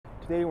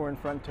Today we're in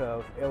front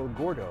of El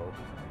Gordo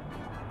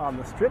on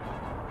the strip.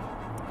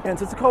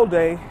 And it's a cold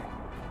day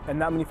and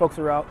not many folks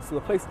are out, so the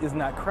place is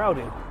not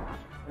crowded.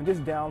 And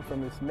just down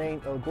from this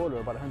main El Gordo,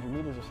 about 100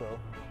 meters or so,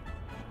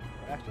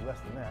 actually less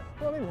than that,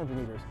 well maybe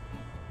 100 meters,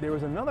 there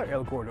was another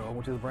El Gordo,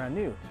 which is brand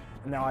new.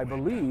 Now I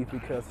believe,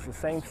 because it's the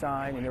same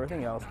sign and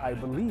everything else, I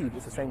believe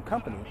it's the same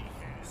company.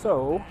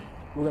 So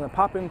we're gonna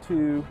pop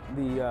into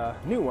the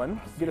new one,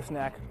 get a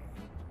snack,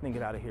 then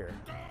get out of here.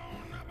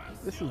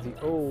 This is the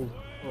old,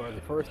 or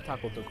the first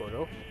Taco del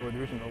Gordo, or the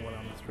original one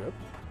on the strip,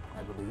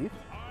 I believe.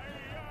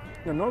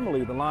 Now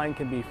normally the line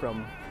can be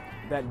from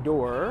that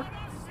door,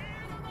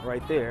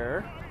 right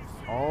there,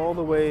 all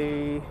the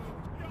way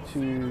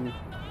to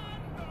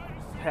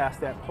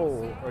past that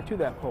pole, or to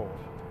that pole.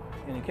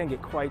 And it can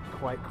get quite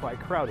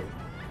crowded.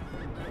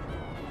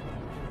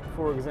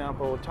 For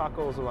example,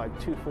 tacos are like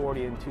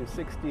 $2.40 and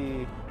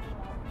 $2.60.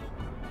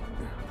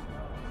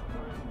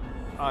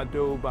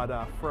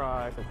 Adobada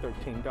fries are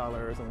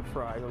 $13 and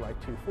fries are like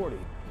 $2.40.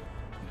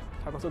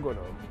 Tacos del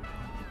Gordo.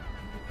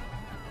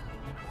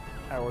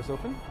 Hours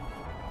open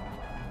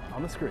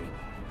on the screen.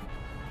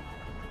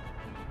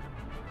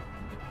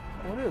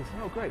 Oh, it is.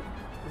 Oh, great.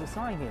 There's a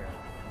sign here.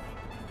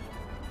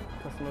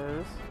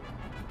 Customers,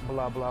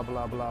 blah, blah,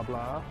 blah, blah,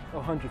 blah. Oh,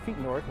 100 feet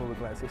north, we'll be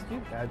glad to assist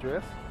you.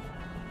 Address,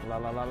 la,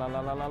 la, la, la, la,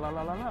 la, la, la,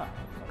 la, la.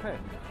 Okay,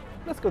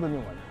 let's go to the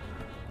new one.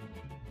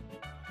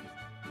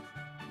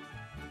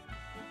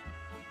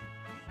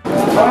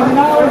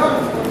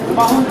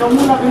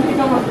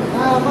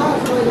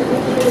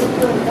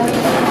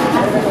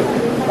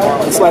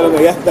 Slide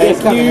over, yeah. Thank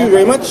you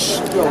very much.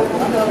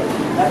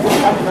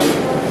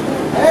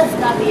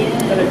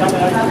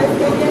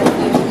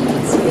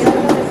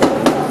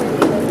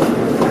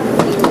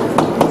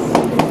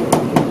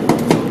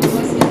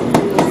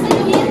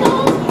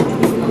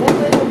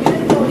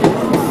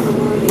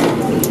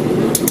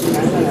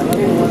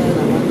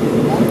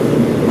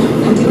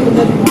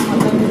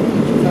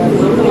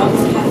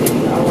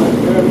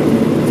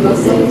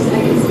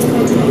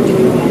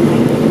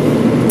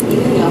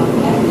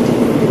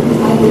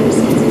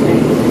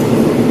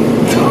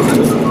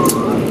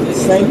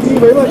 Thank you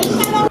very much.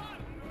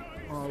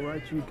 All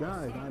right, you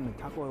guys, I'm in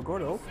Taco El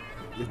Gordo.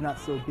 It's not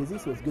so busy,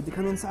 so it's good to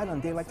come inside on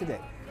a day like today.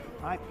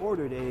 I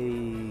ordered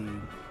a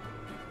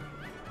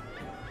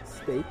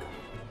steak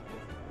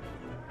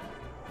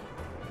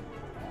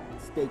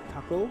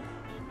taco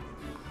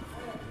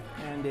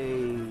and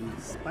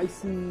a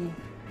spicy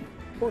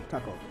pork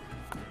taco.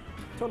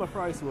 Total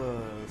price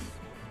was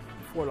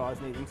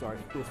 $4.80. Sorry,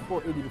 it was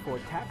 $4.80 before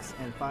tax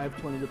and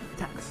 $5.20 with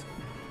tax.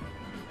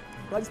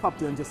 I just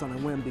popped in just on a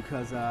whim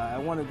because I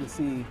wanted to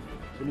see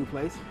the new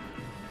place,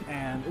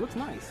 and it looks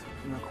nice.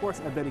 And of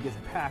course, I bet it gets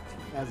packed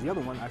as the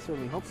other one. I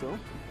certainly hope so.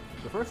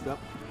 But first up,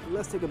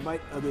 let's take a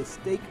bite of this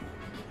steak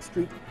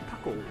street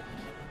taco.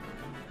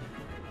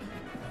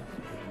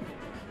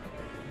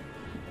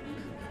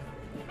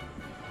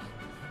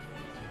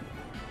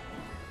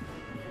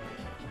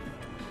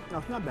 Now,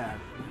 it's not bad.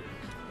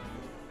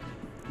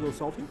 A little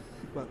salty,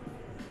 but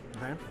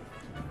okay.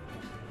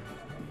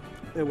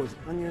 There was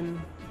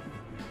onion,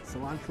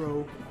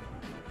 cilantro,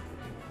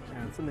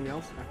 and something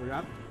else, I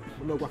forgot,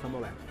 but no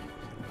guacamole.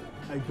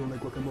 I don't like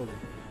guacamole,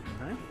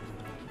 okay?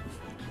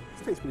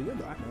 This tastes pretty good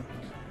though, I think.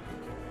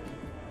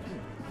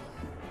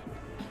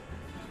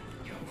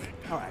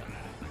 All right,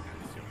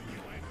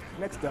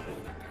 next up,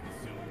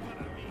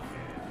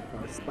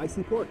 our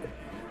spicy pork.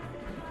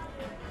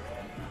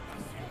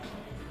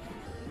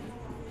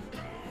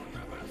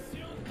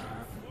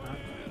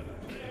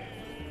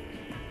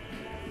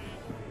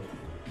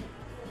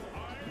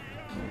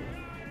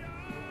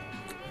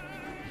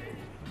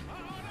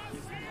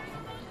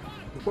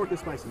 The pork is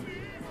spicy,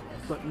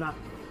 but not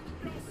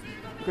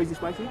crazy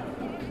spicy.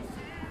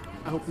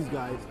 I hope these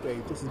guys stay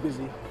just as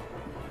busy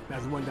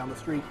as the one down the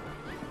street.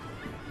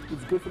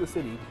 It's good for the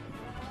city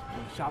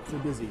when shops are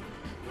busy,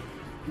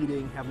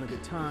 eating, having a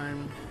good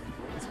time.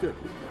 It's good.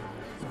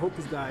 So I hope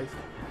these guys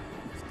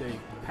stay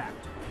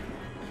packed.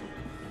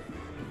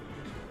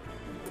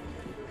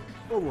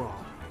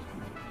 Overall,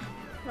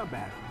 not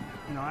bad.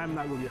 You know, I'm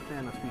not really a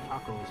fan of street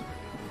tacos.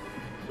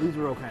 These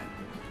are okay.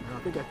 And I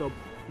think I felt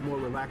more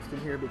relaxed in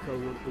here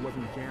because it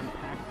wasn't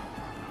jam-packed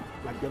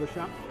like the other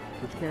shop,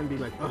 which can be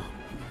like, oh,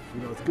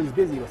 you know, it's good, it's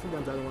busy, but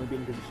sometimes I don't want to be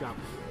in a busy shop.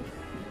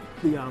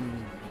 The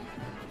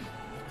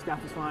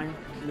staff was fine,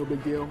 no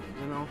big deal,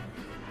 you know.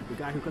 The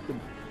guy who cut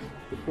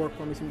the pork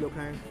for me seemed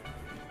okay.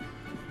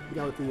 The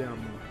guy with the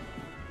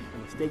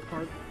steak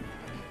part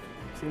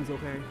seems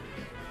okay.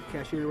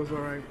 Cashier was all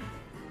right.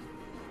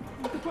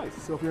 Good place.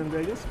 So if you're in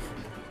Vegas,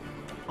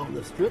 on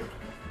the strip,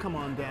 come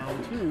on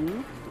down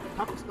to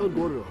Tacos El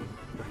Gordo,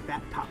 the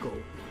fat taco.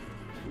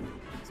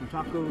 Some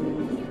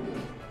tacos,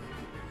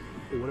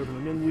 or whatever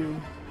on the menu.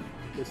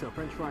 They sell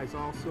French fries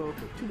also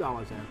for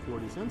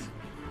 $2.40,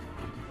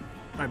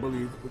 I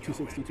believe, or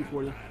 $2.60,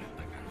 $2.40.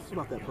 It's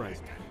about that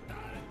price.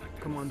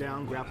 Come on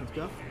down, grab some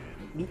stuff,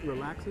 eat,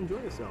 relax,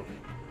 enjoy yourself.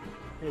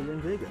 Hey, you're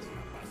in Vegas.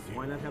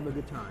 Why not have a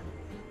good time?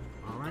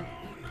 All right?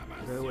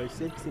 Anyway,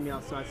 see me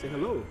outside, say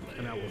hello,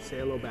 and I will say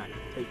hello back.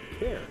 Take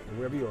care,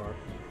 wherever you are.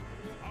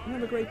 And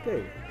have a great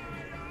day.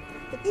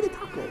 And eat a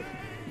taco.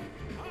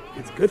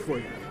 It's good for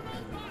you.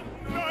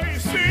 Yo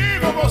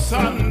sigo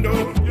gozando,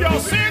 yo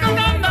sigo